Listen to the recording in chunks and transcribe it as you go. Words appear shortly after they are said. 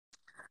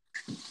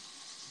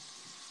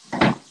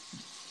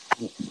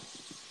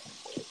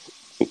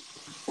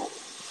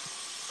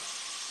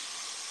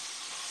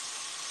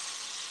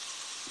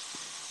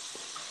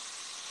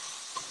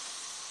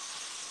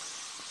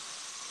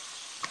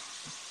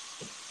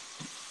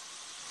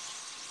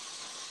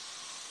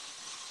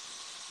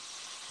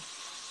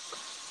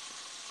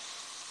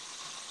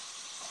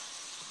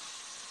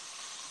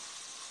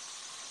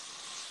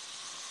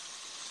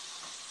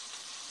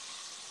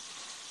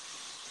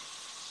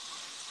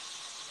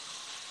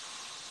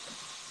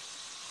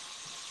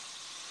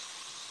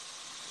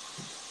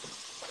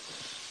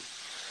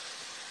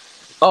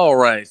All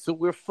right, so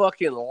we're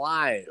fucking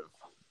live.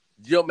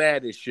 Joe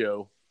Madness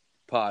Show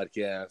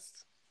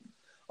podcast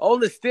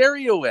on the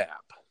Stereo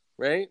app,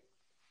 right?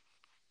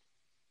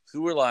 So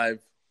we're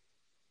live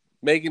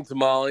making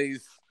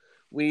tamales.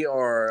 We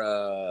are,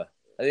 I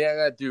think I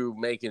got through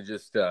making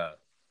just, what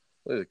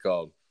is it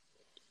called?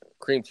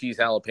 Cream cheese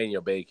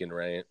jalapeno bacon,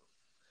 right?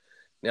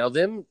 Now,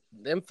 them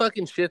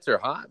fucking shits are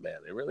hot, man.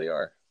 They really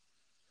are.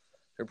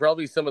 They're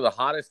probably some of the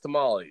hottest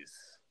tamales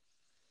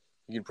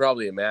you can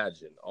probably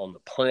imagine on the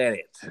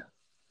planet,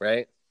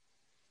 right?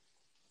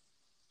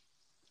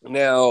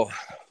 Now,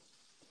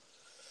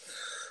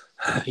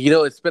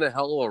 it's been a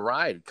hell of a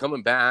ride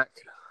coming back.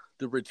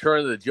 The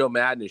return of the Joe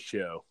Madness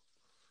Show,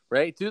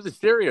 right? Through the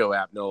Stereo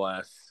app, no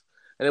less.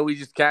 And then we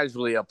just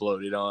casually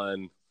uploaded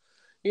on,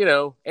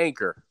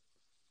 Anchor,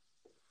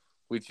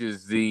 which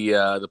is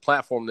the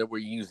platform that we're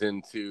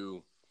using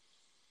to,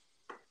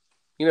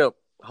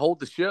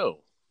 hold the show,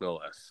 no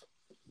less.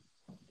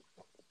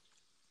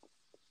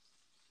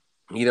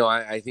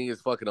 I think it's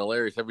fucking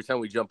hilarious every time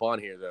we jump on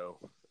here, though.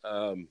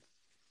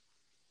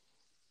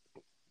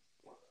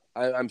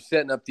 I'm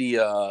setting up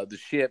the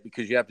shit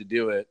because you have to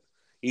do it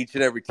each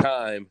and every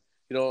time.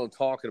 You know what I'm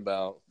talking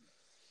about?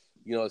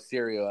 A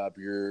stereo app.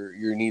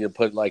 You need to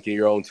put like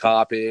your own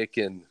topic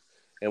and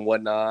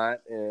whatnot.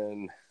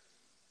 And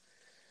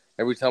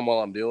every time while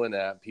I'm doing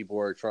that, people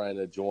are trying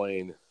to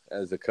join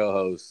as a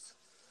co-host,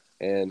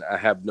 and I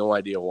have no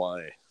idea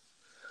why.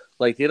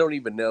 Like they don't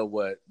even know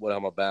what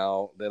I'm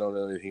about. They don't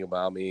know anything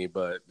about me,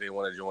 but they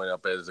want to join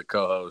up as a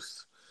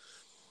co-host,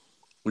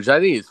 which I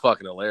think is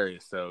fucking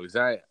hilarious. Though, because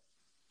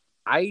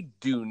I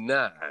do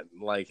not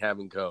like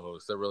having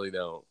co-hosts. I really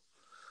don't.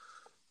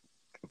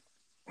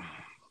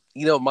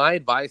 My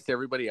advice to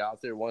everybody out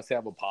there who wants to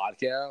have a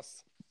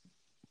podcast,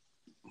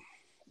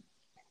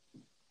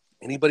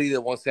 anybody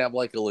that wants to have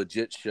like a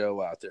legit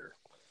show out there,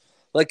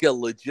 like a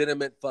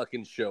legitimate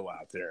fucking show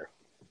out there,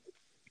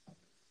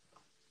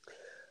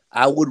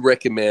 I would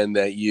recommend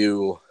that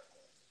you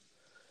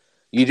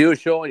do a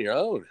show on your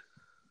own.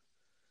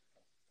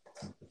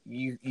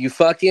 You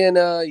fucking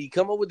you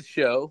come up with a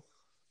show.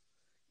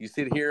 You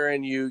sit here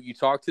and you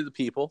talk to the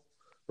people,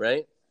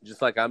 right?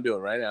 Just like I'm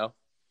doing right now.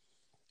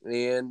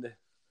 And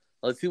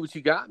let's see what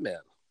you got,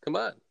 man. Come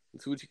on.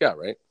 Let's see what you got,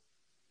 right?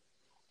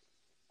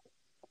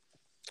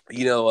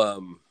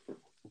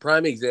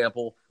 Prime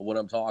example of what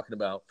I'm talking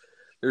about.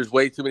 There's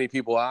way too many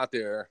people out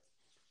there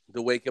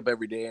to wake up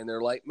every day and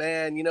they're like,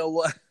 man, you know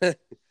what?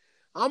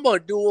 I'm going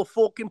to do a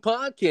fucking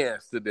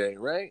podcast today,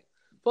 right?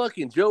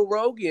 Fucking Joe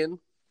Rogan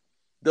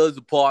does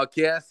a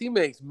podcast. He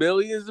makes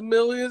millions and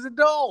millions of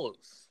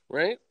dollars,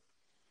 right?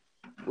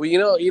 Well, you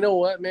know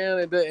what,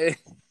 man?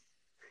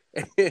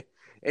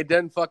 It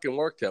doesn't fucking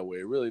work that way.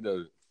 It really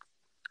doesn't.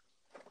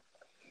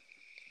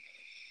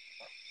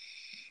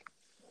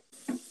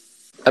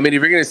 I mean,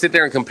 if you're going to sit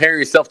there and compare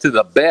yourself to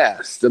the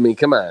best, I mean,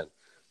 come on.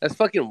 That's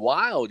fucking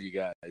wild, you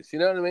guys. You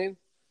know what I mean?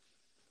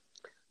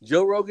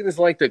 Joe Rogan is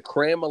like the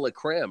creme of la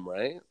creme,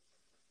 right?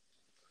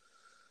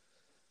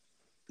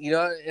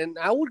 And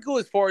I would go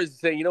as far as to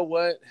say, you know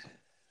what?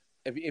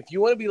 If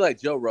you want to be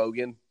like Joe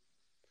Rogan,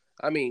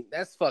 I mean,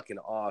 that's fucking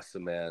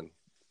awesome, man.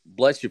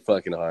 Bless your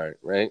fucking heart,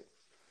 right?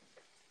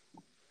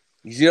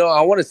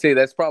 I want to say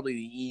that's probably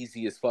the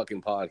easiest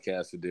fucking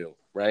podcast to do,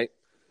 right?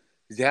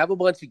 Is you have a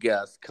bunch of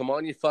guests come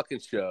on your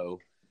fucking show,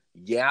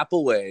 yap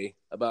away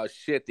about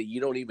shit that you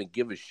don't even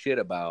give a shit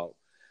about,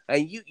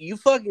 and you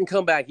fucking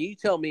come back and you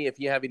tell me if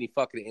you have any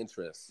fucking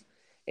interest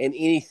in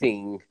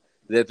anything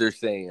that they're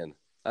saying.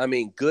 I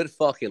mean, good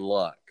fucking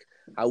luck.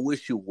 I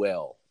wish you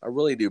well. I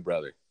really do,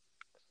 brother.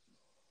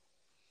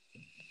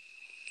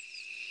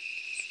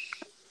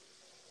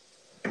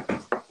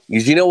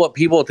 Because you know what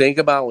people think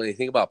about when they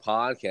think about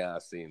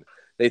podcasting?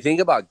 They think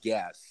about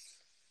guests.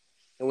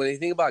 And when they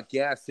think about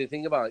guests, they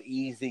think about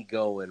easy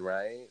going,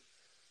 right?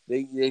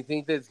 They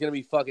think that it's going to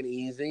be fucking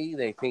easy.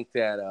 They think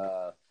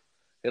that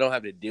they don't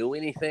have to do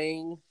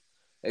anything.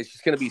 It's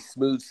just going to be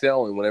smooth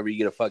sailing whenever you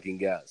get a fucking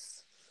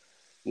guest.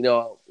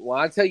 Well,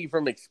 I tell you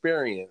from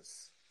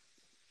experience,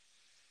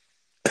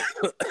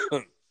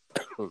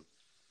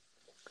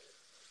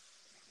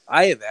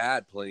 I have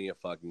had plenty of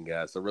fucking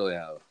guests. I really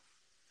have.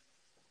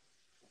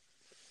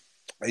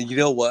 And you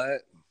know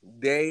what?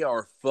 They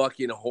are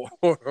fucking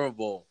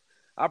horrible.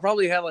 I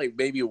probably had like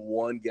maybe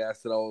one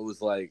guest that I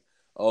was like,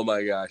 oh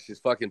my gosh, this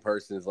fucking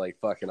person is like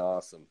fucking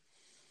awesome.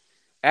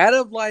 Out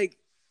of like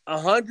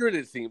 100,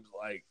 it seems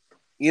like.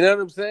 You know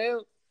what I'm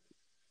saying?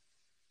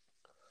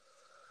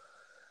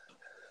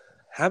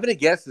 Having a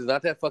guest is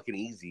not that fucking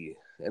easy.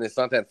 And it's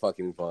not that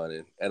fucking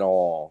fun at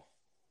all.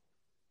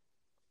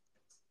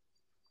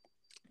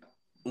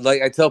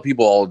 Like I tell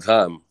people all the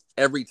time,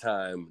 every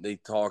time they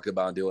talk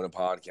about doing a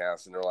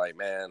podcast and they're like,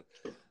 man,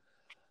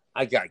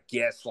 I got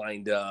guests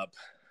lined up.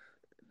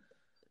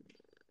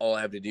 All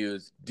I have to do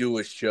is do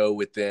a show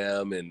with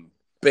them and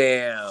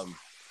bam,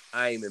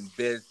 I'm in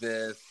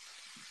business.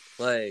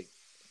 Like,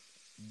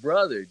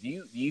 brother,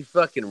 do you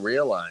fucking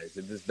realize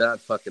it does not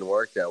fucking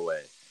work that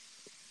way?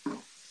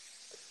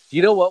 Do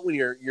you know what? When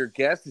your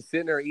guest is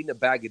sitting there eating a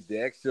bag of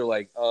dicks, they're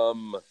like,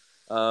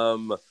 They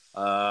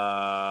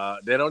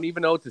don't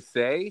even know what to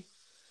say.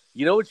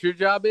 You know what your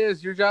job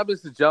is? Your job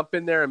is to jump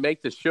in there and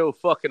make the show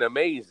fucking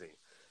amazing.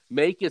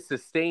 Make it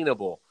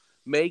sustainable.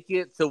 Make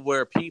it to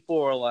where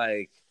people are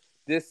like,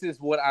 this is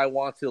what I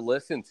want to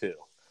listen to.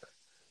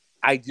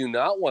 I do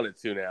not want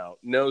to tune out.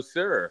 No,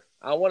 sir.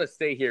 I want to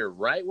stay here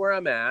right where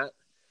I'm at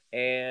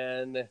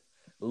and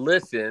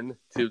listen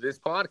to this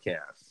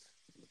podcast.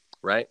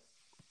 Right?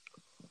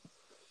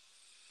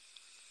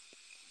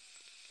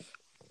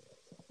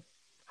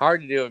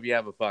 Hard to do if you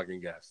have a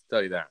fucking guest.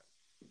 Tell you that.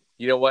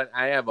 You know what?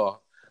 I have a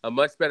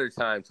much better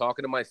time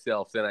talking to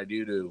myself than I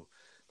do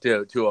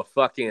to a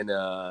fucking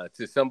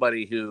to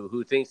somebody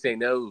who thinks they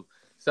know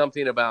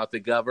something about the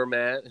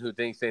government, who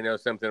thinks they know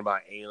something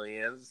about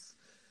aliens,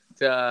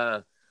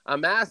 to a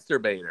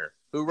masturbator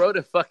who wrote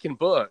a fucking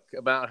book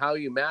about how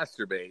he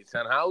masturbates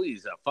and how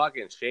he's a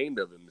fucking ashamed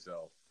of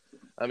himself.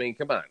 I mean,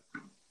 come on.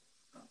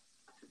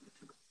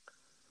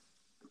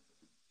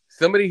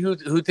 Somebody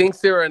who thinks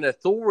they're an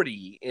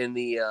authority in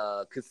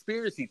the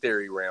conspiracy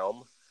theory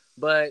realm,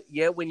 but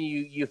yet when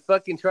you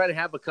fucking try to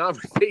have a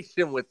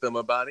conversation with them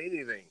about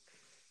anything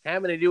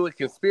having to do with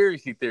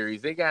conspiracy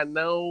theories, they got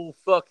no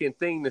fucking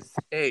thing to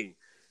say,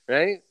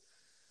 right?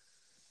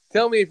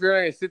 Tell me if you're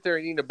going to sit there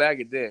and eat a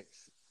bag of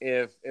dicks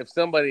if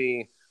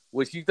somebody,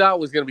 which you thought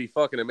was going to be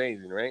fucking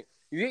amazing, right?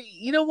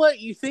 You know what?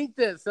 You think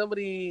that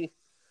somebody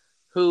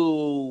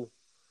who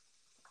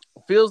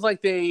feels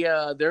like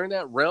they're in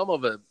that realm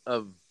of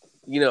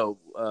what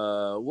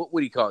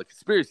do you call it?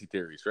 Conspiracy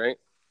theories, right?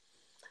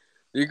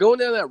 You're going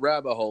down that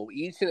rabbit hole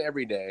each and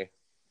every day.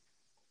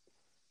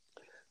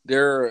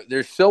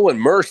 They're so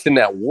immersed in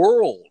that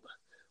world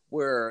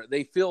where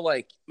they feel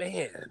like,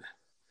 man,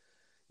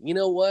 you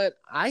know what?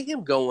 I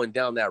am going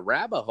down that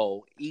rabbit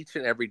hole each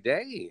and every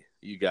day,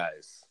 you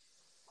guys.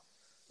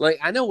 Like,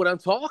 I know what I'm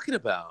talking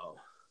about.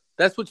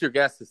 That's what your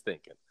guest is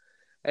thinking.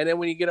 And then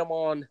when you get them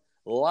on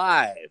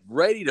live,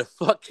 ready to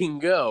fucking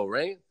go,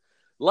 right?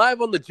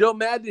 Live on the Joe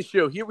Madness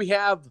Show, here we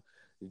have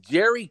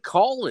Jerry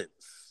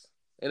Collins,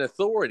 an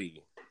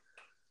authority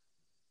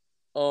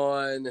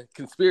on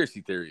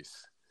conspiracy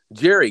theories.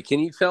 Jerry, can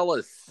you tell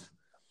us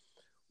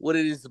what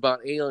it is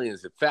about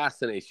aliens that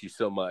fascinates you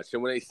so much?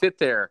 And when they sit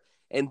there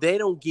and they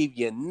don't give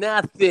you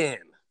nothing,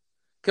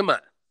 come on,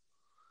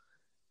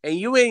 and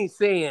you ain't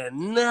saying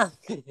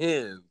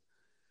nothing.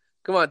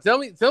 Come on, tell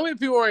me if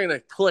people are going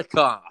to click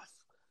off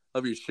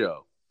of your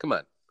show. Come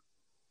on.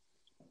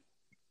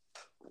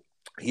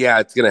 Yeah,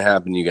 it's going to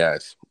happen, you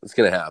guys. It's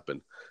going to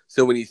happen.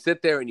 So when you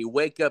sit there and you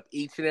wake up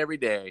each and every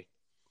day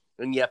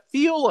and you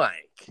feel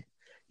like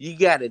you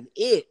got an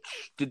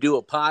itch to do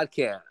a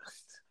podcast,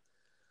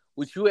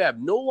 which you have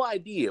no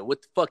idea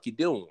what the fuck you're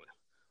doing,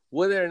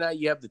 whether or not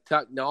you have the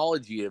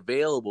technology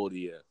available to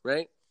you,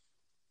 right?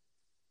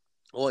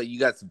 Well, you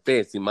got some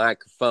fancy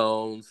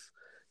microphones.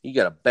 You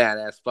got a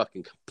badass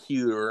fucking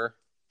computer,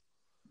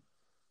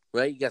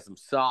 right? You got some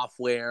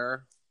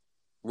software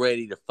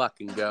ready to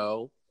fucking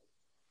go.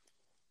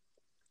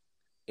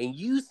 And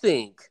you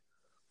think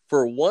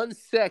for 1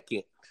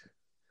 second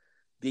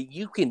that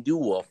you can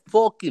do a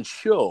fucking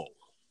show,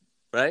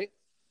 right?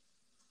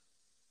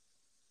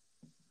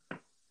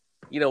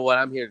 You know what?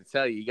 I'm here to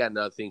tell you, you got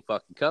another thing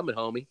fucking coming,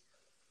 homie.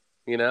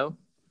 You know?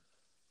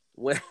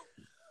 When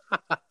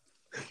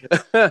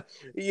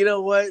you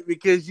know what?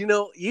 Because,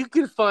 you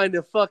can find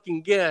a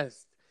fucking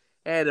guest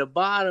at the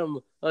bottom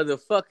of the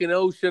fucking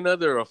ocean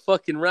under a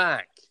fucking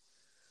rock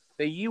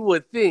that you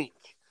would think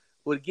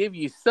would give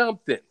you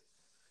something,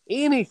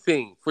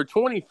 anything for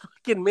 20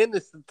 fucking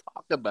minutes to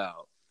talk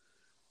about.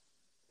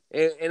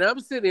 And I'm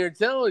sitting here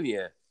telling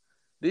you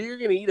that you're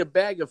going to eat a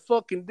bag of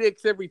fucking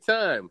dicks every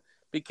time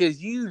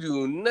because you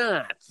do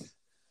not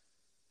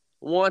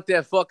want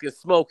that fucking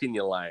smoke in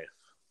your life.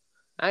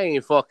 I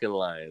ain't fucking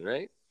lying,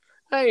 right?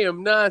 I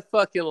am not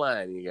fucking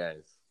lying, you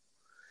guys.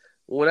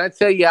 When I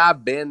tell you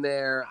I've been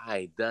there,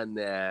 I done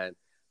that,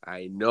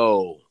 I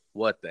know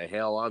what the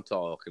hell I'm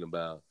talking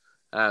about.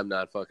 I'm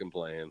not fucking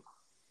playing.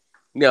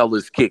 Now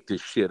let's kick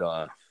this shit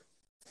off.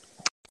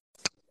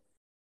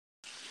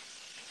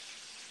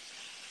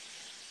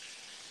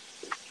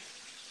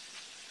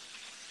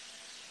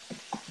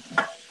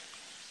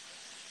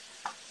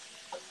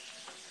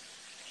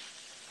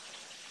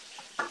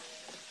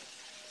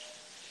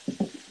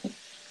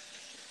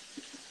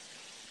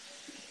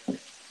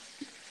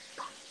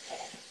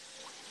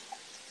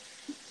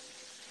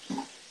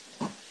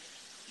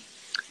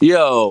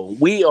 Yo,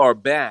 we are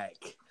back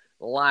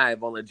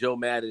live on the Joe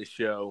Madden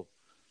Show.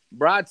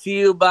 Brought to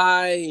you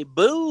by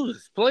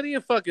booze. Plenty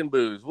of fucking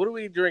booze. What are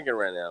we drinking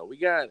right now? We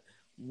got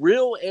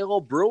Real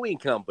Ale Brewing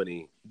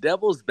Company,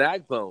 Devil's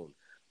Backbone,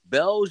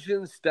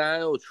 Belgian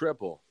Style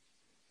Triple.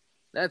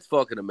 That's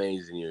fucking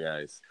amazing, you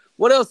guys.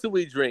 What else do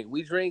we drink?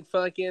 We drink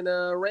fucking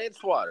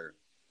ranch water.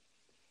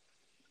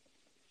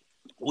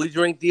 We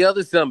drink the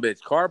other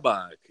sumbitch,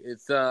 Carbach.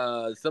 It's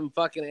some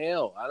fucking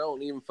ale. I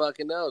don't even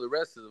fucking know the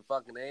rest of the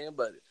fucking ale,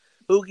 but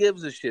who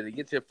gives a shit? It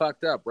gets you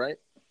fucked up, right?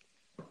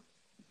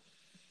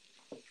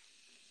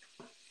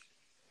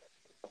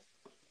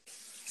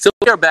 So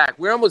we are back.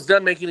 We're almost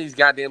done making these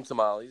goddamn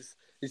tamales.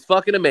 He's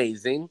fucking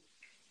amazing.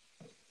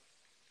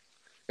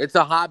 It's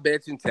a hot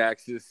bitch in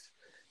Texas.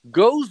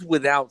 Goes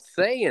without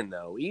saying,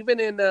 though, even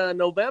in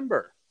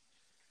November.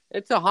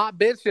 It's a hot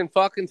bitch in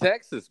fucking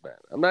Texas, man.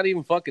 I'm not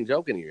even fucking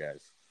joking, you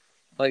guys.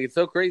 Like, it's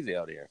so crazy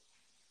out here.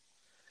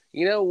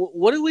 You know,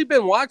 what have we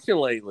been watching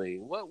lately?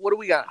 What do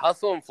we got?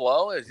 Hustle and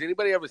Flow? Has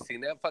anybody ever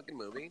seen that fucking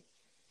movie?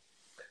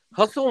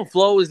 Hustle and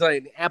Flow is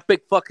like an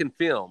epic fucking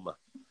film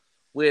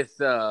with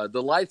the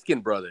light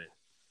skinned brother.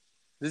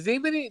 Does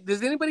anybody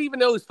even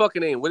know his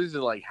fucking name? What is it,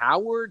 like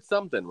Howard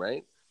something,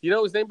 right? You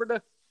know his name,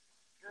 Brenda?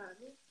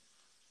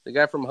 The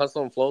guy from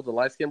Hustle and Flow, the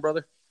light skinned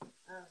brother?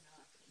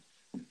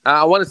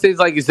 I want to say it's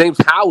like his name's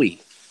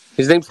Howie.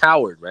 His name's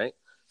Howard, right?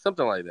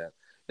 Something like that.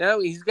 Now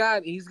he's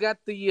got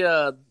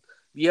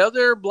the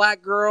other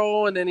black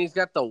girl, and then he's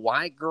got the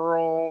white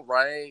girl,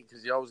 right?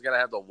 Because you always gotta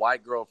have the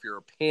white girl if you're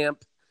a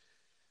pimp,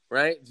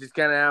 right? Just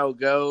kind of how it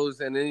goes.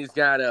 And then he's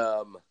got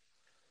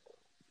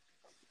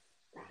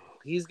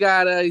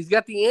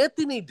the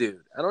Anthony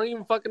dude. I don't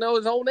even fucking know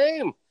his whole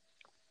name.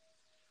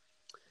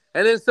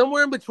 And then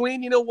somewhere in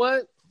between, you know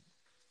what?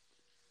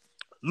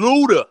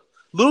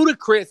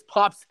 Ludacris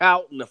pops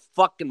out in the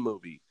fucking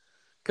movie.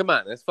 Come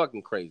on, that's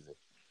fucking crazy.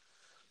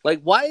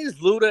 Like, why is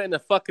Luda in the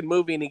fucking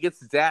movie and he gets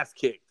his ass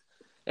kicked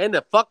in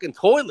the fucking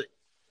toilet?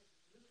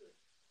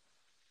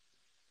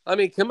 I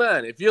mean, come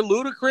on. If you're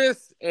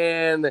Ludacris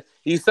and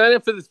you sign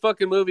up for this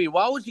fucking movie,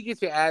 why would you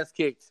get your ass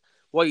kicked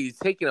while you're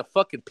taking a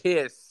fucking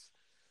piss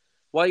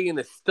while you're in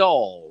the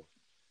stall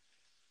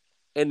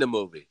in the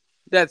movie?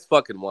 That's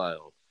fucking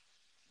wild.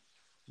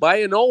 By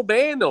an old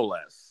man, no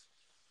less.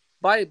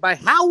 By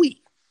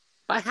Howie.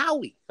 By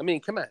Howie. I mean,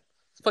 come on.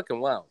 It's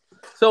fucking wild.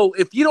 So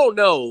if you don't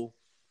know,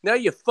 now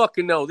you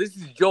fucking know. This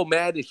is Joe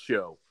Madden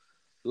Show.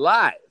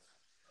 Live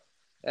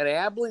at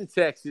Abilene,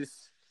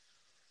 Texas.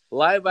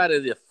 Live out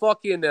of the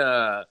fucking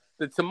the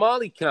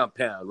tamale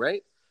compound,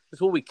 right?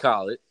 That's what we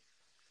call it.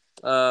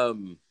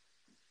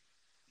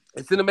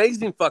 It's an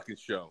amazing fucking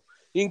show.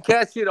 You can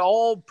catch it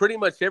all pretty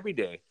much every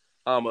day.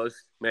 Almost,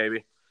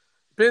 maybe.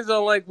 Depends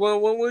on like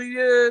when we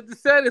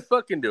decide to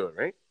fucking do it,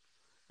 right?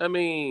 I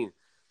mean,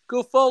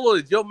 go follow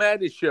the Joe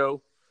Madden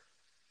Show.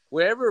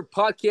 Wherever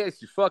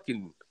podcast you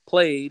fucking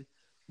played,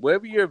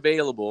 wherever you're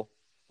available,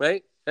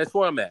 right? That's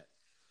where I'm at.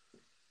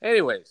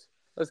 Anyways,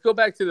 let's go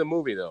back to the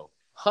movie, though.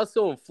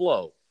 Hustle and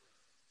Flow.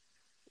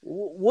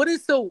 What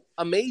is so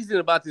amazing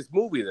about this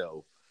movie,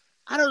 though?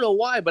 I don't know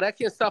why, but I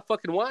can't stop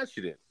fucking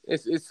watching it.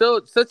 It's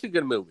such a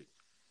good movie.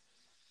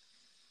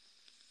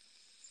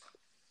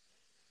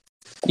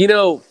 You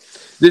know,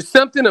 there's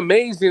something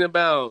amazing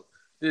about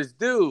this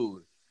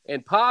dude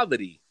and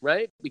poverty,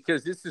 right?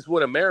 Because this is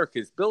what America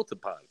is built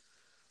upon.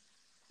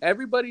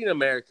 Everybody in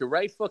America,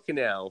 right fucking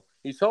now,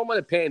 you're talking about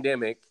a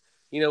pandemic.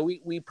 You know,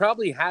 we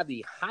probably have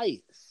the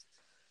highest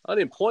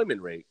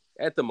unemployment rate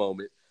at the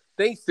moment,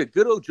 thanks to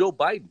good old Joe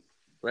Biden,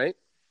 right?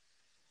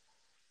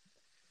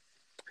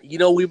 You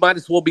know, we might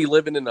as well be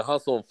living in the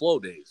hustle and flow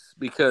days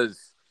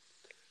because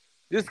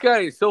this guy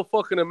is so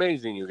fucking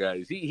amazing, you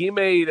guys. He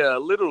made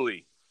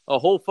literally a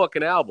whole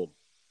fucking album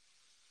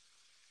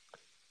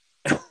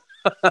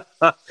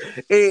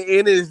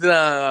in his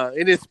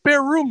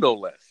spare room, no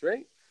less,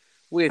 right?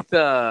 With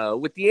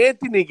the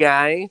Anthony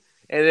guy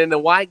and then the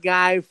white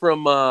guy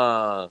from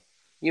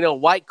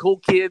White Cool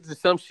Kids or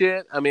some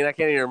shit. I mean, I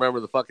can't even remember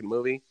the fucking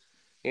movie.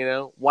 You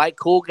know, white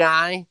cool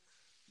guy,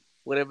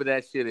 whatever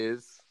that shit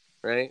is,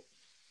 right?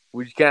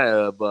 We're just kind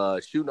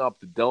of shooting off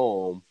the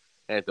dome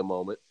at the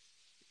moment.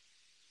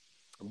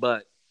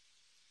 But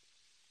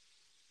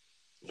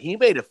he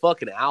made a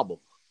fucking album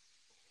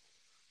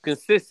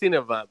consisting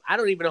of, I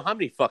don't even know how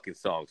many fucking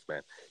songs,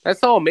 man.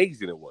 That's how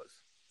amazing it was.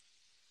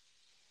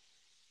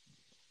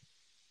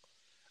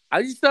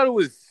 I just thought it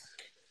was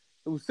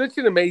such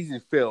an amazing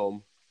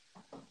film.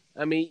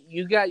 I mean,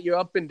 you got your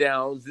up and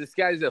downs. This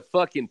guy's a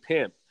fucking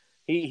pimp.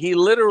 He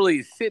literally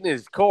is sitting in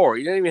his car.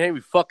 He doesn't even have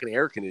any fucking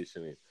air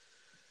conditioning.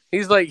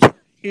 He's like,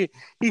 he's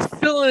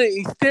still in it.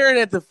 He's staring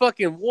at the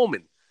fucking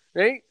woman,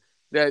 right?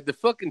 The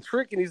fucking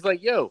trick, and he's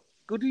like, yo,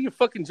 go do your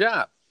fucking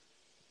job.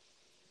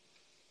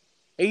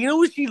 And you know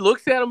what? She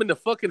looks at him in the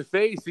fucking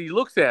face. He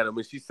looks at him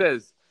and she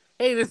says,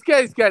 hey, this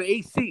guy's got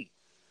AC.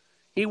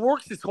 He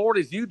works as hard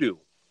as you do.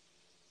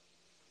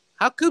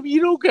 How come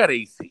you don't got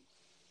AC?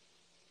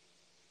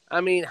 I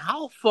mean,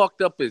 how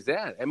fucked up is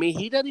that? I mean,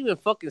 he doesn't even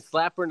fucking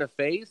slap her in the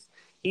face.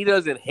 He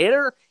doesn't hit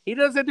her. He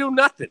doesn't do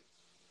nothing.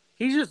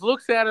 He just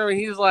looks at her and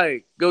he's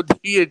like, go do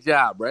your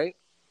job, right?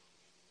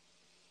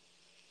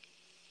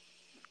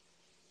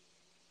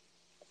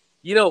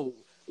 You know,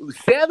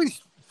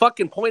 Savage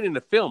fucking point in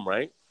the film,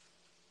 right?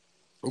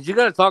 You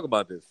got to talk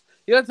about this.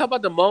 You got to talk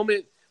about the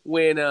moment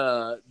when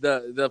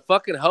the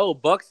fucking hoe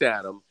bucks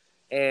at him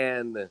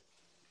and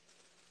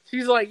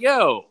she's like,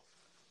 yo,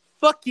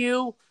 fuck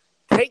you.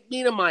 Take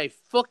me to my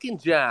fucking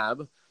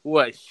job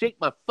where I shake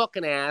my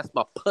fucking ass,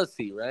 my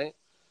pussy, right?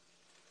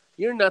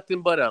 You're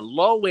nothing but a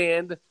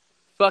low-end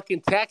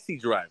fucking taxi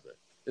driver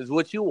is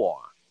what you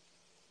are.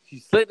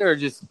 She's sitting there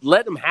just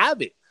letting him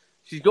have it.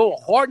 She's going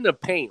hard in the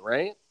paint,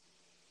 right?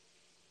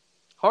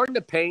 Hard in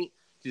the paint.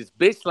 just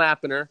bitch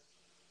slapping her.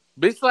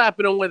 Bitch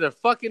slapping her with her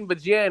fucking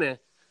vagina,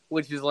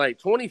 which is like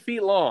 20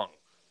 feet long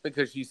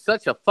because she's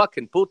such a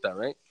fucking puta,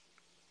 right?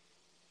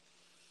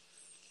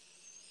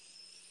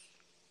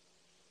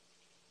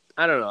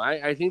 I don't know.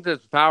 I think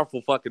there's a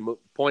powerful fucking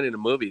point in the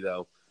movie,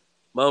 though.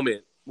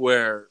 Moment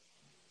where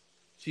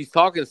she's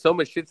talking so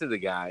much shit to the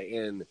guy,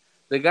 and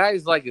the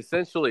guy's like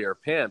essentially her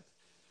pimp,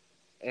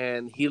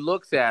 and he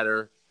looks at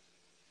her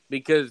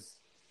because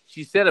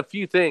she said a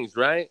few things,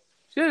 right?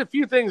 She had a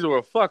few things that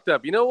were fucked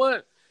up. You know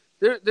what?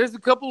 There's a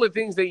couple of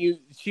things that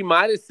she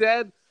might have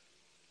said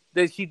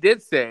that she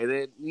did say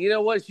that, you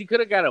know what, she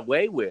could have got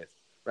away with,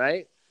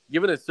 right?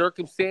 Given the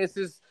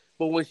circumstances.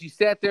 But when she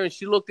sat there and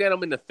she looked at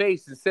him in the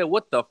face and said,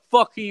 what the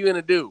fuck are you going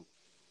to do?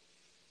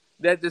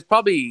 That's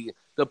probably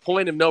the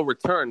point of no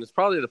return. It's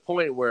probably the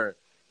point where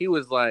he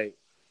was like,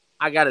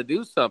 I got to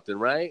do something,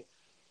 right?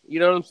 You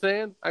know what I'm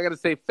saying? I got to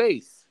say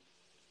face.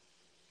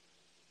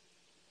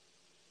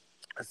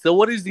 So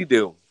what does he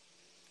do?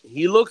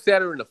 He looks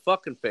at her in the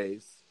fucking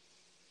face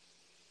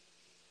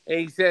and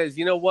he says,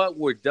 you know what?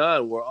 We're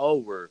done. We're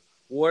over.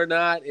 We're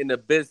not in the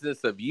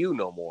business of you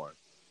no more.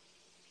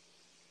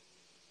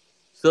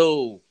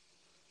 So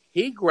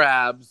he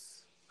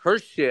grabs her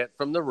shit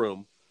from the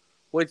room,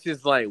 which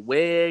is like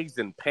wigs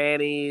and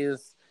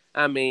panties.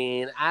 I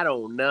mean, I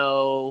don't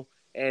know.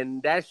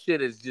 And that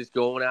shit is just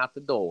going out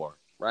the door,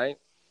 right?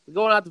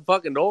 Going out the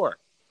fucking door.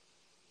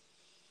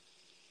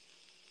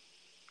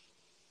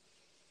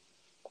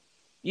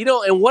 You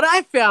know, and what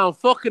I found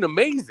fucking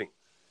amazing,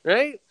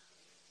 right?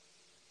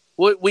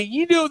 When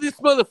you know this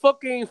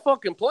motherfucker ain't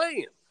fucking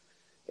playing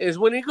is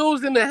when he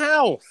goes in the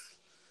house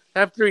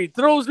after he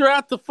throws her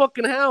out the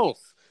fucking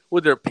house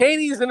with her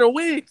panties and her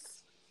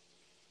wigs.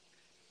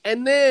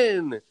 And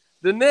then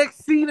the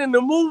next scene in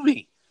the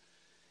movie,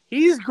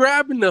 he's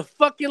grabbing the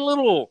fucking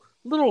little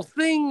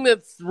thing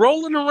that's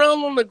rolling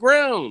around on the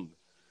ground,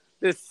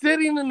 that's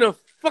sitting in a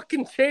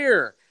fucking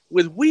chair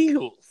with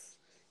wheels.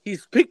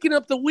 He's picking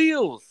up the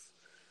wheels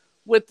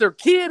with their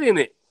kid in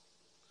it.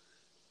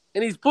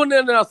 And he's putting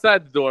it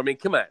outside the door. I mean,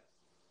 come on.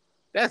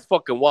 That's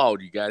fucking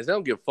wild, you guys. I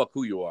don't give a fuck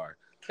who you are.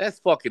 That's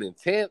fucking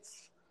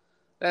intense.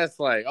 That's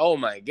like, oh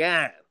my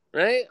God,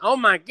 right? Oh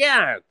my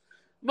God.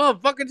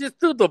 Motherfucker just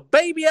threw the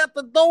baby out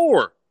the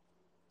door.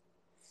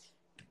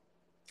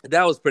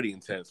 That was pretty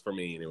intense for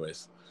me,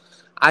 anyways.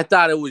 I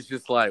thought it was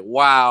just like,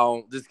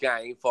 wow, this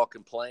guy ain't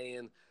fucking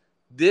playing.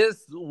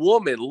 This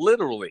woman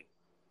literally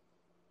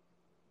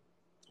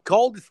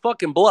called his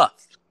fucking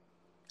bluff.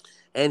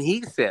 And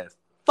he says,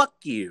 fuck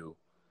you.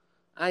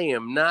 I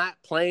am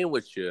not playing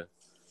with you.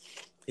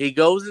 He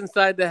goes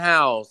inside the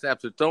house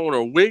after throwing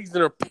her wigs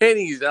and her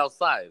pennies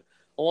outside,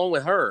 along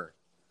with her.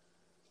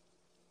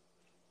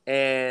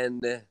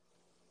 And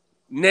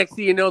next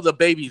thing you know, the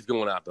baby's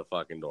going out the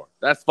fucking door.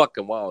 That's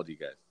fucking wild, you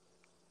guys.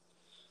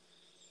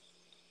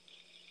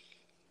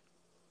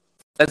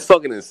 That's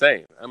fucking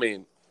insane. I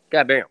mean,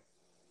 goddamn.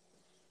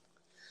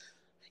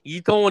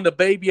 You throwing the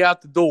baby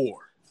out the door.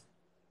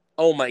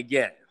 Oh my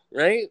God,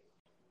 right?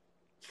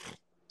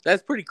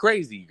 That's pretty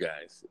crazy, you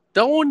guys.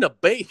 Throwing the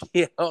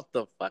baby out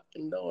the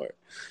fucking door.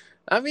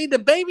 I mean, the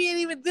baby ain't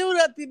even do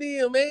nothing to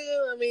you, man.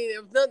 I mean,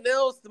 if nothing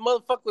else, the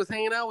motherfucker was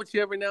hanging out with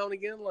you every now and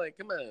again. Like,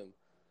 come on.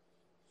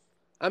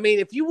 I mean,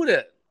 if you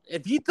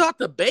thought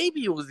the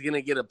baby was going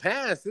to get a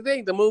pass, it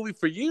ain't the movie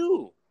for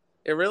you.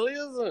 It really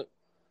isn't.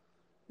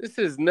 This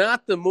is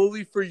not the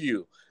movie for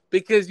you.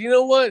 Because you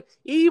know what?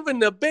 Even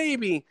the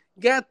baby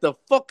got the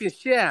fucking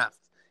shaft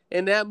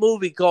in that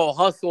movie called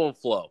Hustle and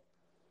Flow.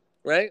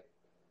 Right?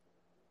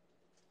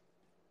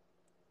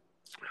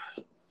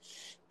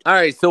 All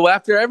right, so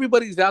after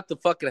everybody's out the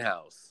fucking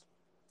house,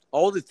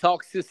 all the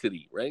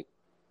toxicity, right?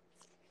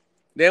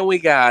 Then we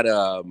got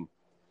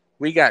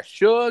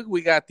Suge,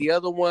 we got the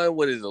other one,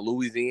 what is it,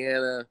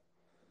 Louisiana?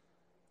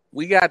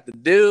 We got the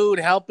dude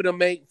helping him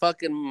make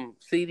fucking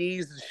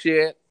CDs and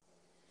shit.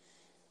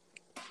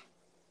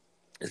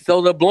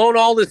 So they're blowing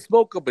all this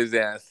smoke up his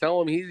ass,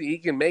 telling him he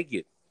can make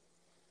it.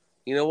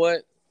 You know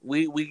what?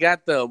 We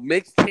got the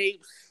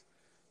mixtapes.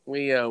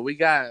 We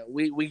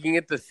can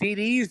get the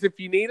CDs if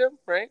you need them,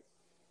 right?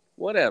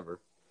 Whatever.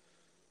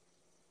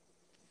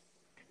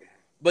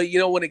 But you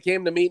know, when it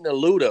came to meeting a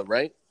Luda,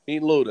 right?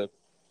 Meeting Luda.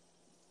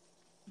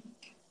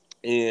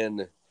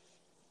 And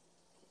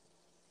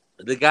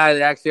the guy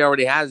that actually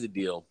already has a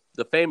deal,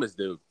 the famous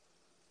dude,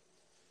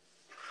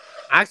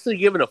 actually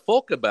giving a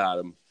fuck about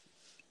him,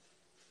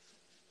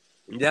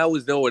 that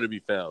was nowhere to be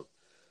found.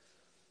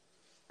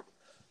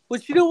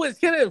 But you know what? It's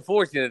kind of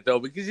unfortunate, though,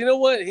 because you know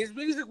what? His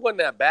music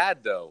wasn't that bad,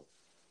 though.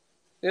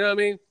 You know what I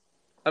mean?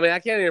 I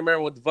can't even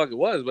remember what the fuck it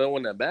was, but it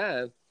wasn't that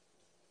bad.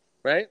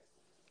 Right?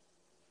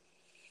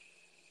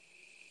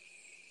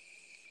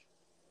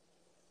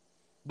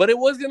 But it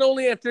wasn't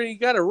only after he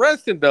got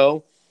arrested,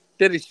 though,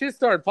 that his shit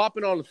started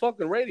popping on the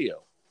fucking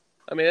radio.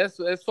 I mean,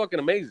 that's fucking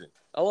amazing.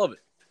 I love it.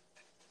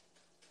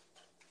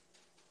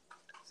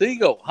 So you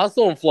go.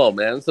 Hustle and Flow,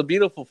 man. It's a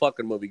beautiful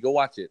fucking movie. Go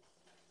watch it.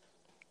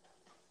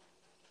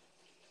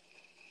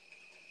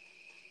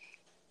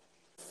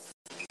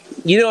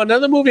 You know,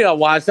 another movie I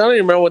watched. I don't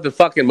even remember what the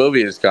fucking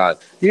movie is called.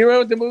 Do you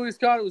remember what the movie is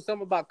called? It was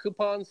something about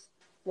coupons.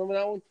 Remember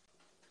that one?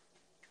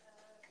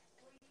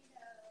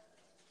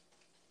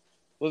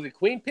 Was it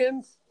Queen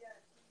Pins?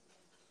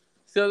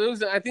 So there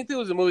was, I think there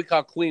was a movie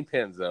called Queen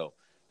Pins though.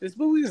 This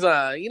movie's,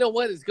 you know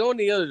what? It's going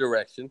the other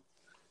direction.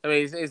 I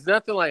mean, it's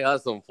nothing like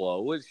Hustle and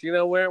Flow, which you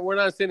know we're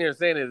not sitting here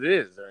saying it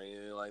is or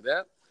anything like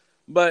that.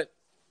 But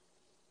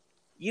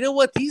you know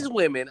what? These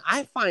women,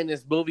 I find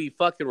this movie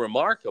fucking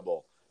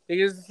remarkable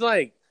because it's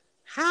like,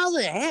 how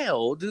the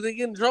hell do they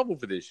get in trouble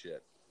for this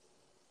shit?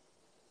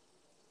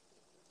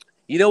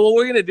 You know what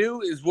we're gonna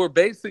do is we're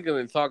basically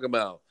gonna talk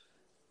about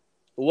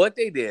what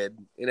they did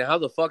and how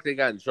the fuck they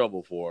got in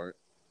trouble for it,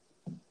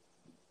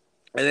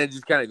 and then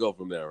just kind of go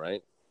from there,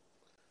 right?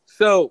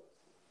 So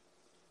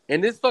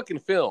in this fucking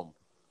film,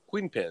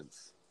 Queen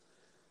Pins,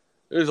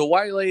 there's a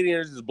white lady and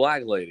there's this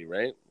black lady,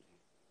 right?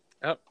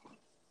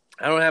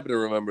 I I don't happen to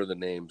remember the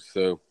names,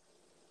 so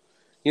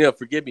you know,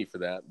 forgive me for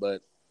that.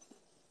 But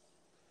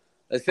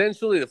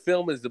essentially, the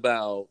film is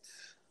about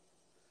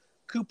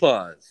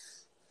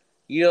coupons.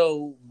 You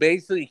know,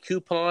 basically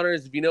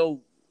couponers. If you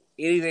know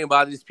anything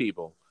about these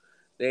people,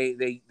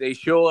 they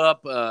show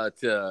up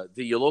to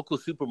your local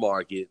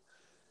supermarket.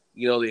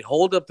 You know, they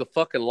hold up the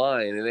fucking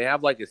line and they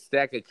have like a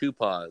stack of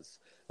coupons.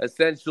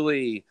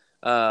 Essentially,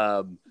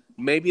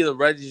 maybe the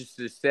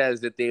register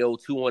says that they owe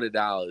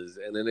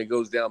 $200, and then it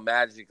goes down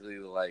magically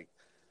to like,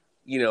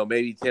 you know,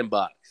 maybe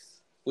 $10,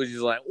 which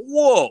is like,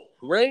 whoa,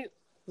 right?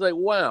 It's like,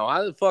 wow,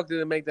 how the fuck did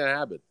it make that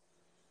happen?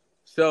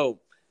 So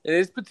in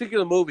this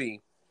particular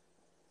movie,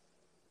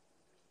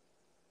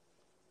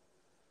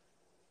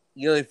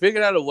 you know, they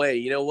figured out a way.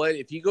 You know what?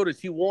 If you go to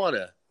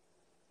Tijuana,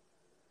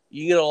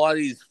 you get a lot of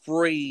these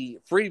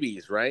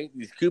freebies, right?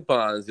 These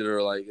coupons that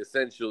are like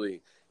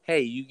essentially,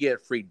 hey, you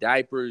get free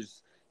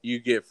diapers, you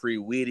get free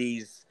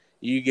Wheaties,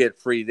 you get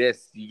free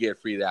this, you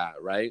get free that,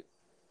 right?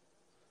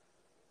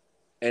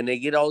 And they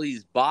get all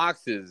these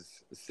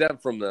boxes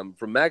sent from them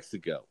from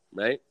Mexico,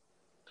 right?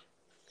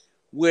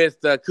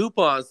 With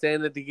coupons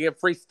saying that they get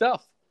free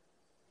stuff.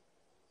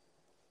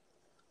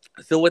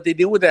 So what they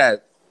do with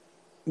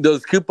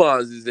those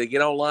coupons is they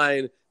get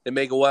online and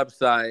make a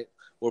website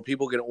where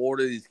people can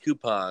order these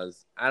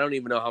coupons. I don't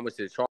even know how much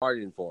they're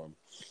charging for them,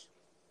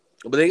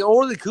 but they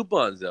order the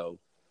coupons though,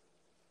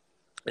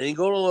 and you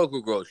go to a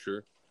local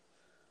grocer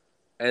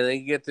and they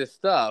get this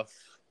stuff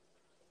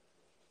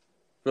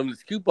from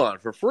this coupon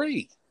for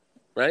free,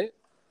 right?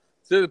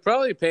 So they're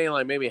probably paying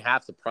like maybe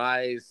half the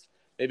price,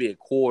 maybe a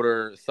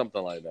quarter,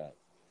 something like that.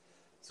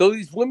 So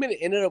these women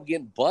ended up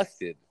getting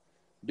busted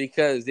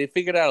because they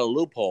figured out a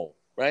loophole,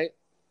 right?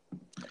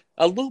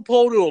 A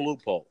loophole to a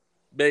loophole,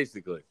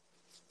 basically.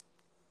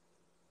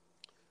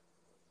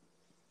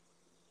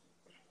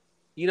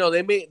 You know, they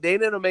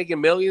ended up making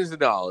millions of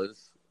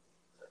dollars,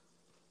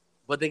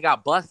 but they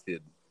got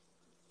busted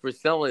for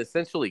selling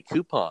essentially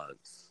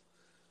coupons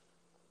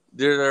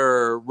that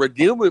are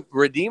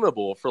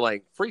redeemable for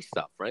like free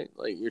stuff, right?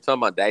 Like you're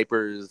talking about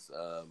diapers,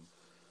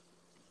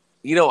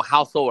 you know,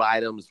 household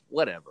items,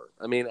 whatever.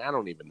 I mean, I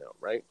don't even know,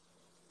 right?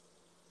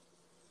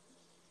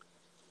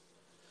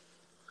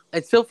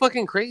 It's so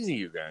fucking crazy,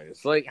 you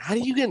guys. Like, how do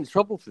you get in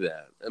trouble for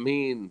that? I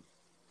mean,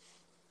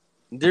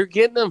 they're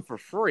getting them for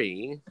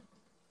free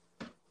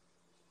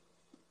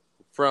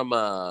from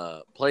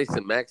a place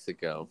in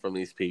Mexico from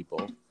these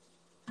people.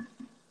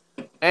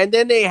 And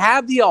then they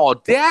have the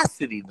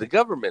audacity, the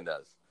government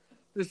does,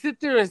 to sit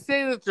there and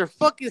say that they're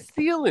fucking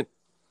stealing.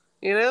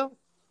 You know?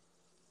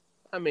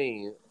 I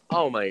mean,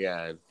 oh my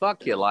God.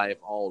 Fuck your life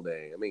all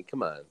day. I mean,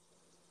 come on.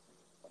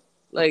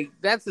 Like,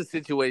 that's the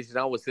situation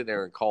I would sit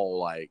there and call,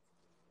 like,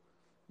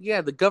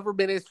 yeah, the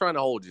government is trying to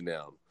hold you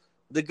down.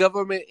 The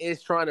government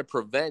is trying to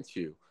prevent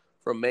you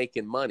from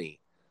making money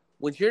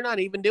when you're not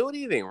even doing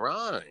anything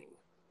wrong.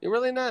 You're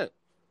really not.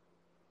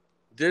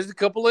 There's a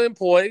couple of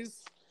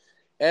employees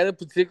at a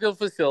particular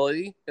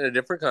facility in a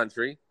different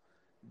country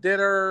that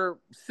are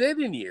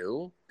sending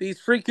you these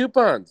free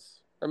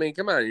coupons. I mean,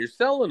 come on, you're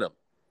selling them.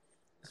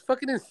 It's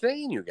fucking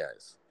insane, you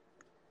guys.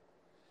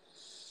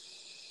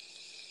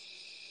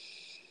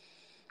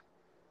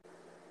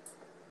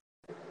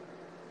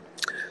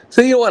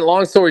 So you know what?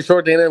 Long story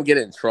short, they ended up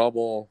getting in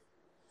trouble.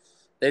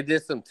 They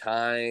did some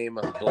time,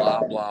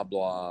 blah blah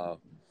blah,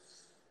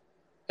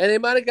 and they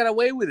might have got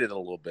away with it a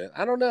little bit.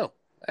 I don't know.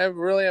 I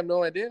really have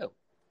no idea.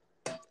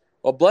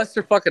 Well, bless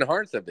their fucking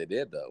hearts if they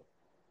did, though.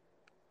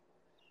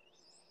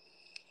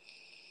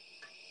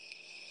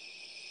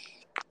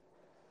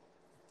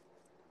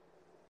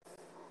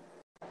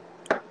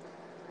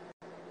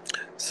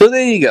 So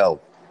there you go.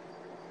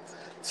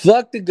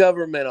 Fuck the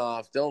government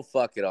off. Don't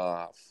fuck it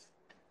off.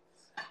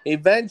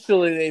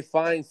 Eventually, they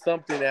find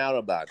something out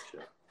about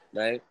you,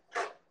 right?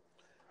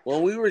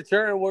 When we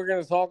return, we're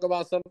going to talk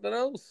about something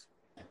else.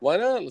 Why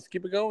not? Let's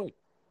keep it going.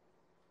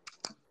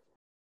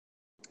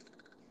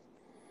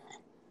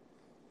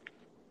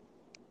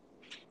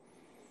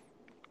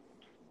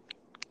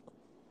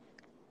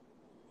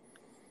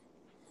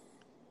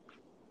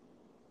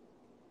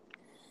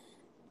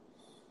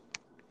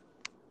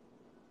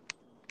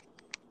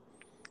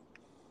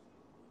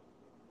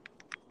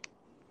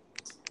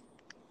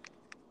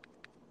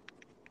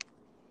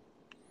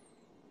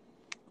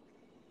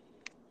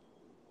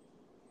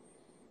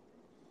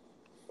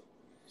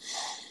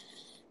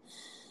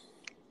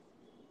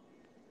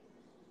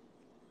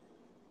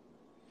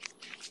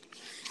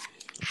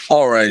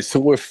 All right, so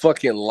we're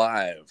fucking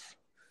live.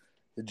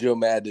 The Joe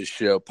Madness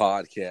Show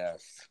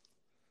podcast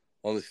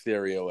on the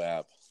Stereo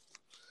app.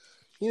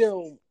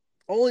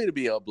 Only to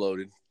be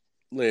uploaded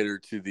later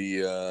to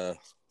the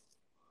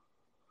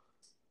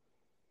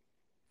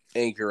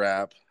Anchor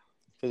app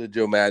for the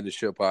Joe Madness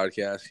Show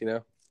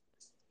podcast.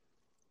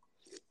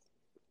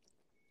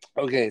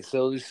 Okay,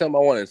 so there's something I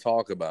want to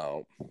talk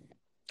about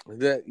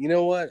that, you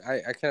know what,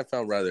 I kind of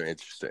found rather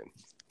interesting.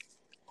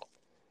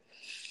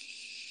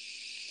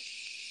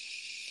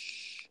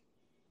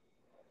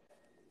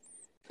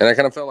 And I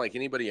kind of felt like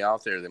anybody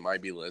out there that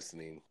might be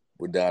listening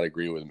would not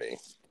agree with me.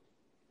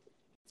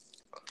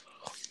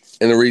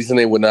 And the reason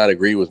they would not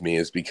agree with me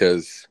is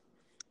because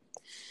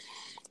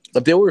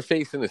if they were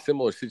facing a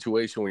similar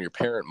situation where your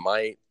parent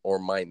might or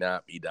might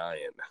not be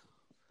dying,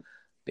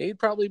 they'd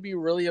probably be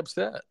really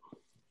upset,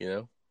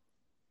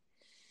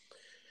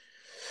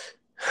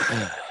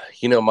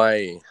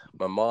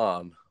 my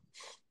mom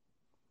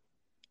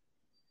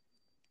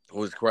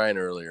was crying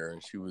earlier,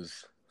 and she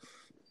was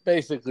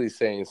basically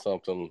saying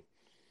something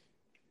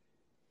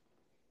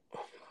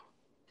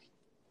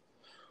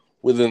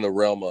within the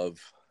realm of,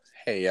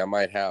 hey, I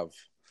might have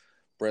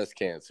breast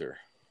cancer,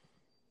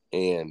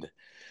 and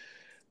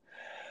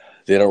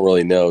they don't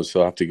really know,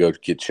 so I have to go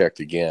get checked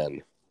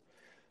again.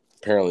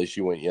 Apparently,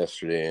 she went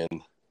yesterday,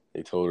 and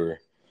they told her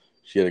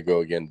she had to go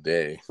again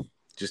today,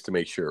 just to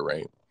make sure,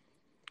 right?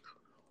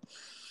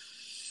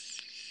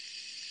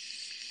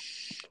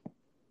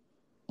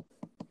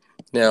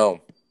 Now,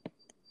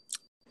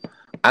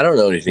 I don't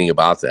know anything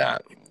about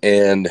that,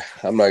 and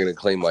I'm not going to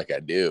claim like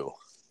I do.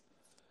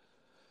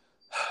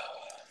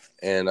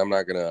 And I'm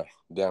not going to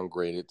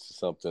downgrade it to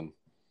something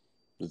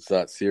that's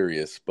not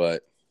serious,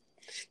 but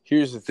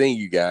here's the thing,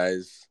 you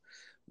guys.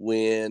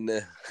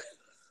 When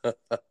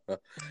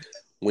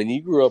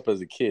you grew up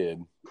as a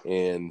kid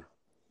and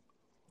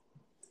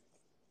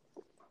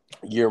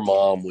your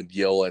mom would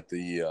yell at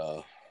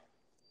the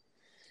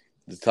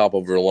top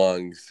of her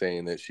lungs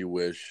saying that she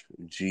wished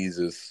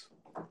Jesus,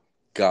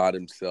 God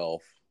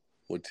himself,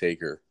 would take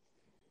her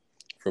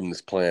from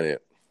this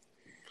planet,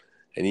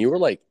 and you were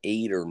like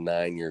 8 or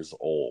 9 years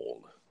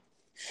old,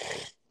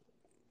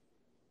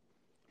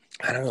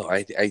 I don't know.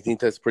 I think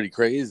that's pretty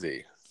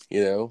crazy. I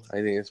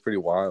think it's pretty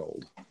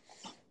wild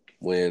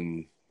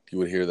when you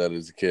would hear that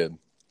as a kid.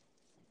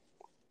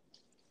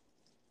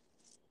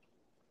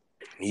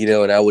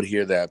 And I would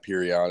hear that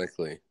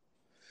periodically,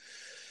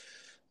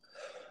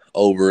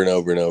 over and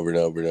over and over and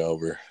over and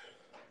over.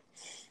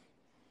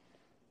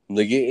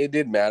 Like, it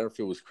didn't matter if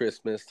it was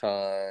Christmas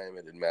time.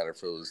 It didn't matter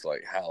if it was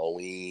like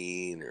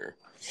Halloween or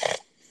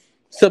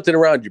something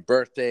around your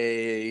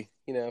birthday.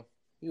 You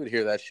would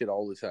hear that shit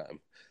all the time.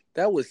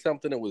 That was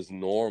something that was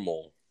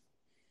normal.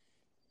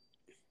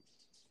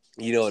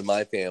 In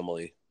my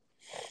family,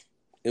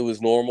 it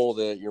was normal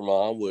that your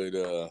mom would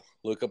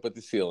look up at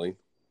the ceiling,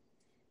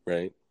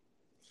 right?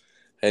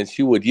 And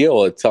she would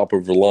yell at the top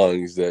of her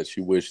lungs that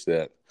she wished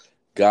that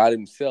God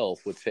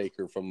himself would take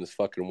her from this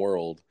fucking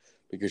world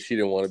because she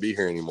didn't want to be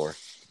here anymore.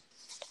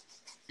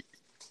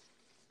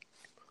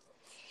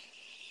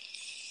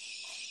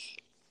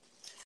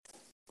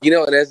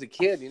 And as a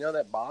kid,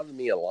 that bothered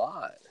me a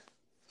lot.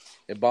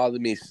 It bothered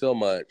me so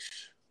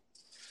much.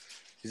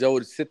 Because I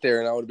would sit there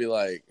and I would be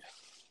like,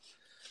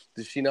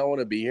 does she not want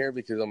to be here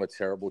because I'm a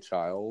terrible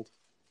child?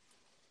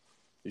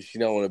 Does she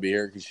not want to be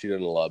here because she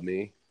doesn't love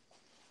me?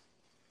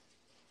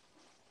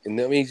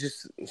 And I mean,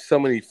 just so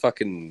many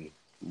fucking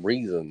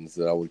reasons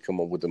that I would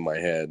come up with in my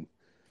head.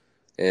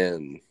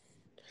 And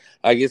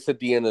I guess at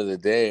the end of the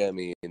day, I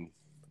mean,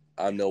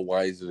 I'm no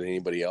wiser than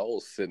anybody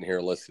else sitting here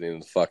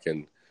listening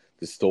to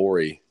the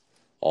story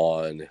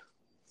on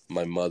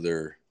my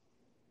mother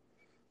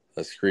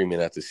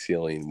screaming at the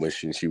ceiling,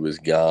 wishing she was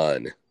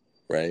gone,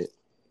 right?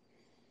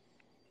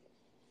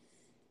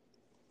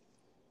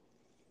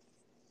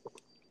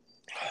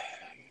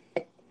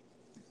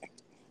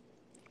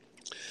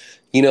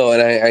 And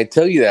I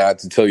tell you that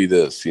to tell you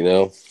this, she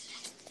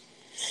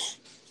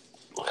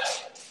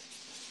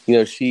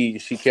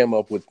came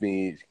up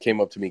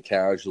to me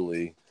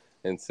casually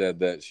and said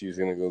that she was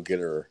going to go get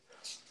her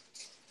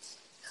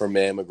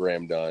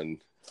mammogram done.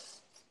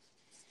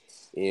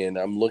 And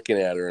I'm looking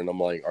at her and I'm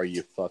like, are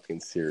you fucking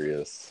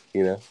serious?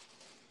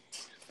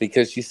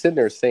 Because she's sitting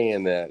there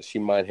saying that she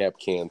might have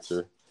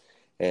cancer,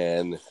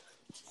 and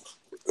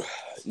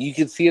you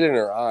can see it in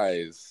her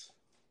eyes.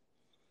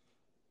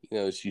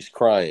 She's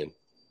crying.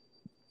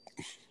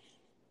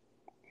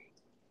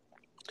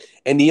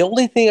 And the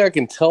only thing I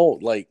can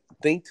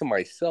think to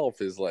myself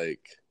is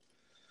like,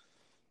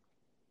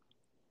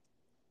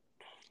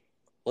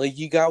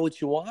 you got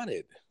what you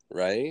wanted,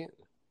 right?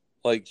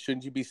 Like,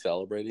 shouldn't you be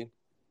celebrating?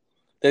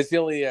 That's the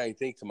only thing I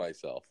think to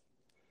myself.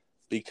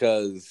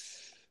 Because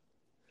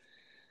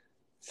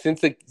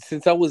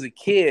since I was a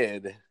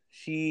kid,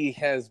 she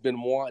has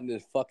been wanting to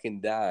fucking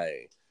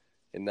die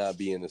and not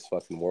be in this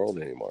fucking world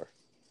anymore.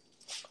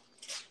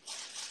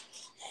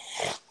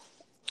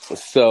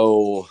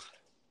 So,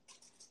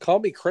 call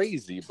me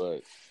crazy,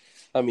 but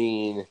I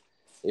mean,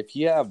 if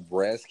you have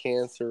breast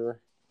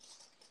cancer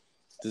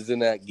doesn't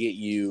that get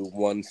you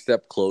one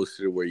step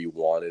closer to where you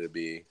wanted to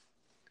be?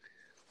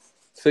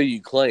 So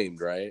you claimed,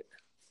 right?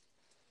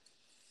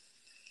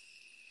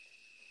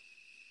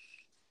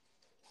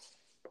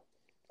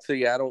 So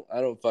yeah,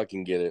 I don't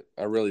fucking get it.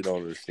 I really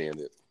don't understand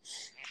it.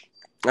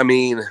 I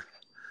mean,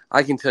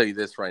 I can tell you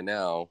this right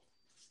now.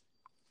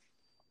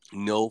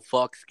 No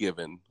fucks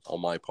given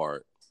on my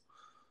part.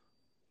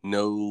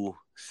 No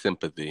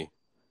sympathy.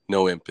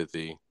 No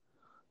empathy.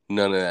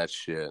 None of that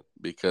shit.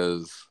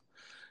 Because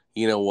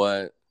you know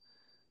what?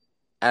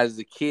 As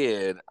a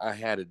kid, I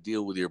had to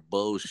deal with your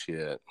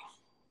bullshit.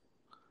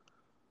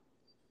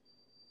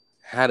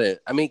 I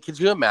mean, could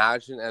you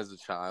imagine as a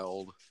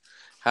child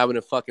having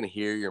to fucking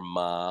hear your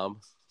mom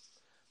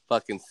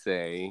fucking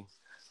say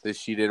that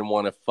she didn't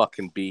want to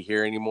fucking be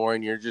here anymore,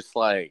 and you're just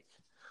like,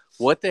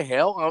 what the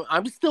hell?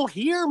 I'm still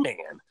here,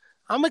 man.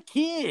 I'm a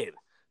kid.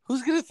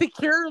 Who's gonna take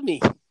care of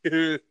me?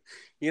 You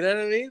know what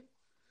I mean?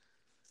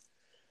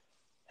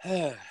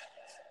 And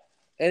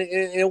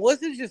it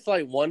wasn't just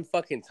like one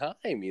fucking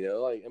time, you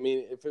know. Like, I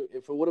mean, if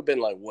it would have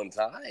been like one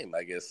time,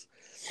 I guess,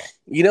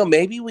 you know,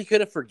 maybe we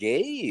could have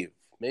forgave.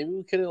 Maybe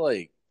we could have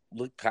like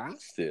looked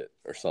past it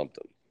or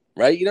something,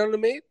 right? You know what I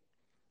mean?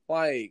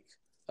 Like,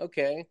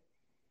 okay,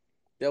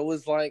 that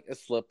was like a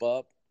slip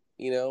up,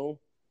 you know.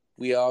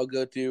 We all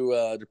go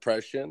through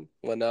depression,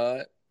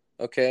 whatnot.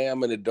 Okay,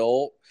 I'm an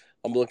adult.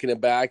 I'm looking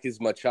at back as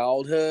my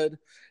childhood,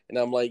 and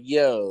I'm like,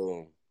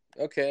 yo,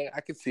 okay,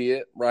 I can see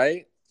it,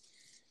 right?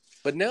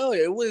 But no,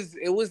 it was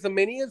the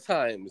many a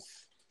times.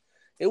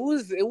 It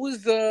was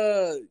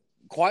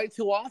quite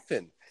too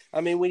often. I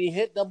mean, when you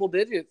hit double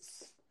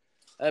digits,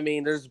 I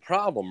mean, there's a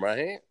problem,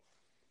 right?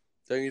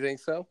 Don't you think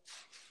so?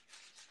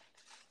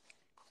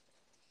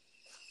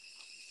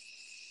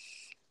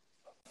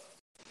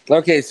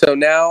 Okay, so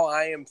now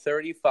I am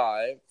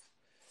 35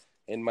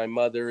 and my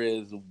mother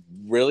is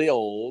really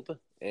old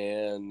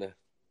and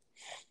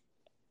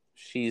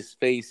she's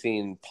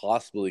facing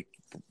possibly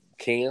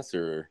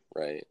cancer,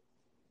 right?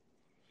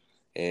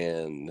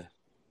 And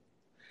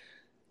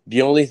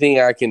the only thing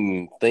I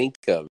can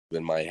think of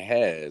in my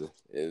head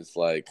is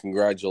like,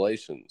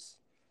 congratulations.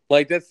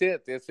 Like, that's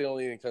it. That's the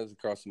only thing that comes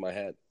across in my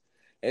head.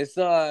 It's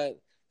not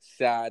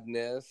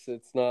sadness.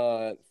 It's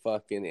not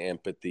fucking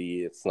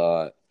empathy. It's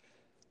not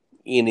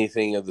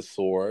anything of the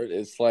sort.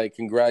 It's like,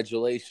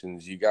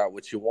 congratulations. You got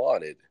what you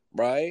wanted,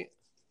 right?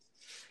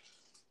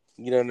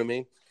 You know what I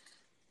mean?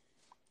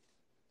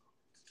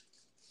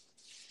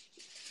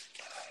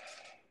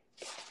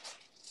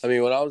 I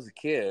mean, when I was a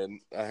kid,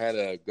 I had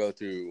to go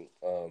through,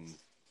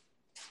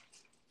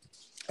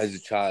 as a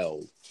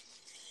child,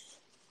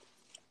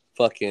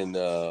 fucking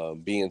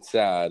being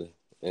sad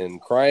and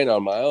crying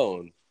on my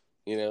own,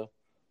 you know,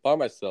 by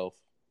myself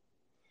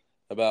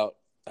about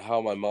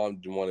how my mom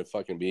didn't want to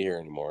fucking be here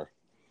anymore.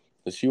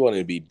 That she wanted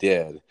to be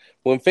dead.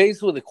 When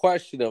faced with the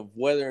question of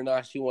whether or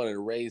not she wanted to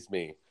raise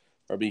me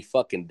or be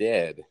fucking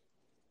dead,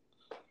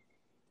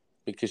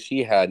 because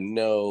she had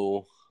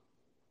no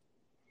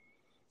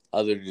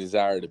other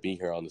desire to be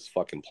here on this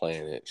fucking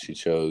planet, she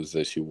chose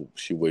that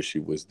she wished she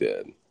was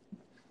dead.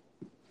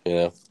 You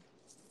know.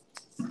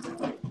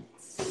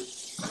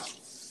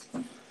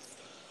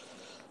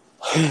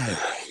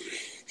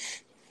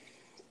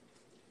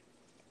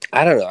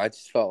 I don't know. I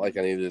just felt like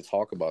I needed to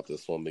talk about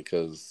this one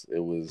because it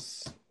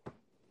was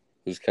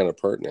kind of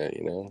pertinent,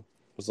 you know?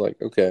 It was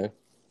like, okay,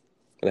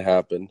 it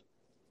happened.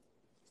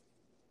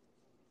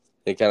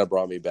 It kind of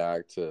brought me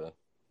back to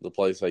the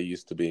place I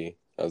used to be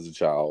as a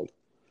child.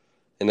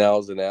 And now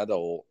as an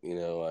adult, you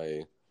know,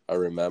 I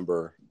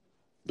remember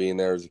being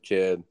there as a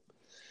kid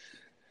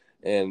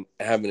and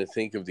having to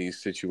think of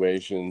these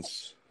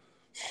situations,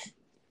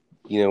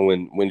 you know,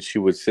 when she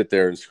would sit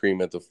there and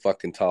scream at the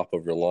fucking top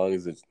of her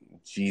lungs that,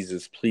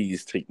 Jesus,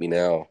 please take me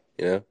now,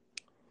 you know?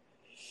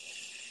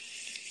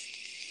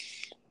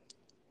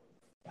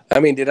 I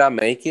mean, did I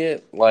make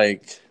it?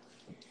 Like,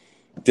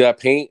 did I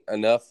paint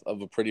enough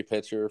of a pretty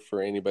picture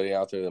for anybody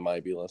out there that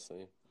might be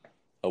listening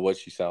of what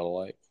she sounded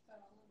like?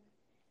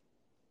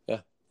 Yeah.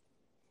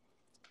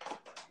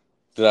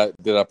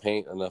 Did I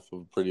paint enough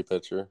of a pretty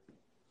picture?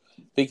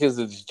 Because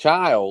as a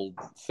child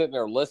sitting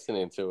there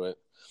listening to it,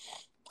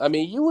 I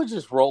mean, you would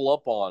just roll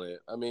up on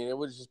it. I mean, it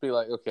would just be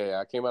like, okay,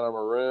 I came out of my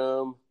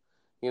room.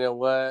 You know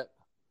what?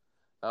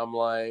 I'm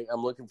like,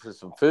 I'm looking for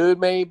some food,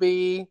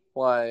 maybe,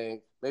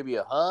 like maybe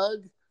a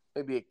hug,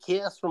 maybe a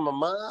kiss from a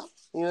mom,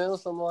 you know,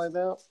 something like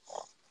that.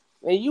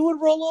 And you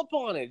would roll up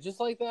on it just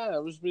like that.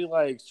 It would just be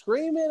like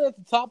screaming at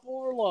the top of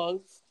our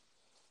lungs,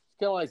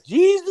 kind of like,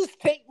 Jesus,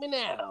 take me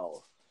now.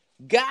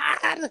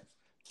 God,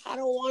 I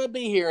don't want to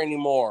be here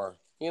anymore,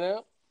 you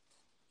know,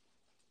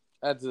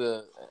 at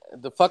the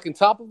fucking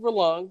top of her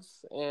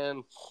lungs.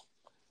 And,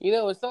 you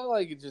know, it's not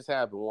like it just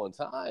happened one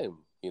time,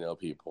 you know,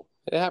 people.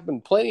 It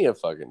happened plenty of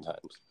fucking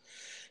times.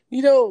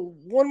 You know,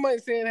 one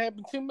might say it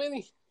happened too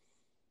many.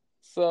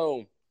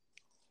 So,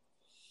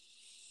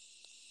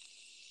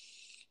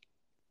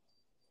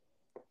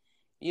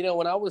 you know,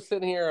 when I was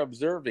sitting here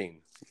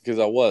observing, because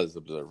I was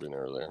observing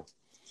earlier,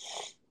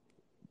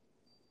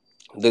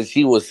 that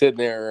she was sitting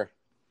there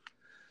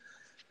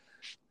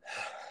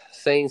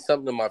saying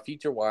something to my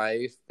future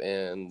wife,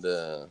 and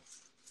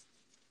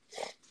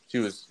she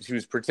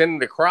was pretending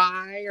to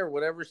cry or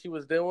whatever she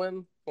was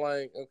doing.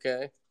 Like,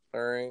 okay,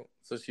 all right.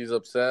 So she's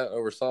upset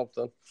over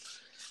something.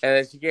 And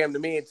then she came to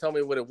me and told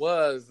me what it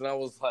was, and I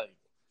was like,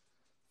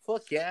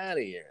 fuck out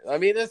of here. I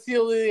mean, that's the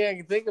only thing I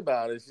can think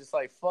about. It's just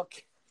like, fuck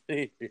out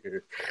of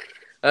here.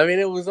 I mean,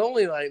 it was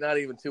only like not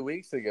even 2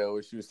 weeks ago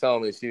where she was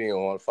telling me she didn't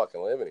even want to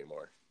fucking live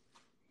anymore.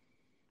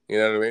 You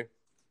know what I mean?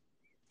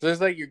 So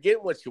it's like you're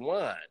getting what you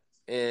want,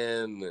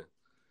 and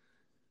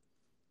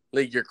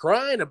like you're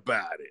crying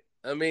about it.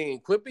 I mean,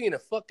 quit being a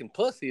fucking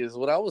pussy is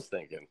what I was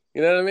thinking.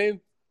 You know what I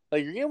mean?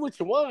 Like you're getting what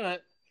you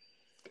want.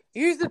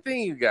 Here's the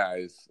thing, you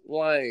guys.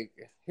 Like,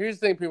 here's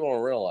the thing people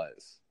don't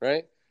realize,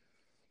 right?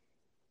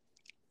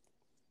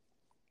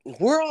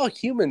 We're all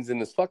humans in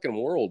this fucking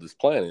world, this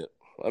planet.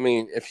 I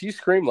mean, if you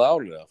scream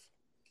loud enough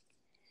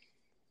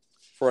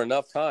for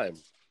enough time,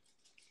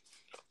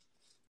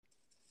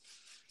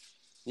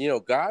 you know,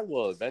 God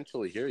will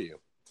eventually hear you.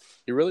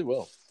 He really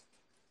will.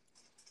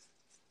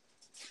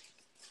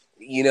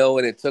 You know,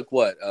 and it took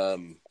what,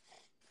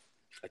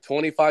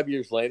 25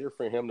 years later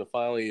for him to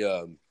finally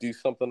do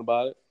something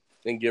about it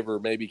and give her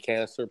maybe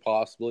cancer,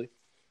 possibly.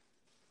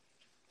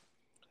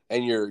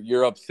 And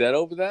you're upset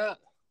over that?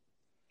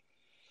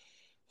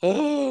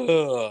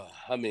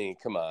 I mean,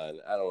 come on.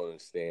 I don't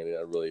understand it.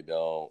 I really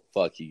don't.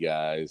 Fuck you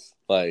guys.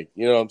 Like,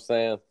 you know what I'm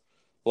saying?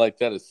 Like,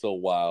 that is so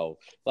wild.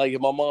 Like,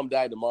 if my mom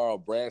died tomorrow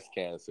of breast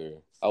cancer,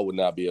 I would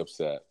not be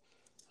upset.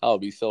 I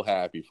would be so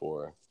happy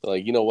for her.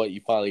 Like, you know what?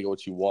 You finally got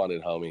what you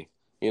wanted, homie.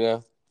 You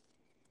know?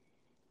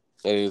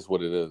 It is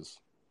what it is.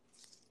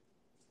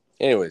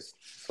 Anyways,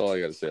 that's all I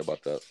got to say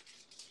about that.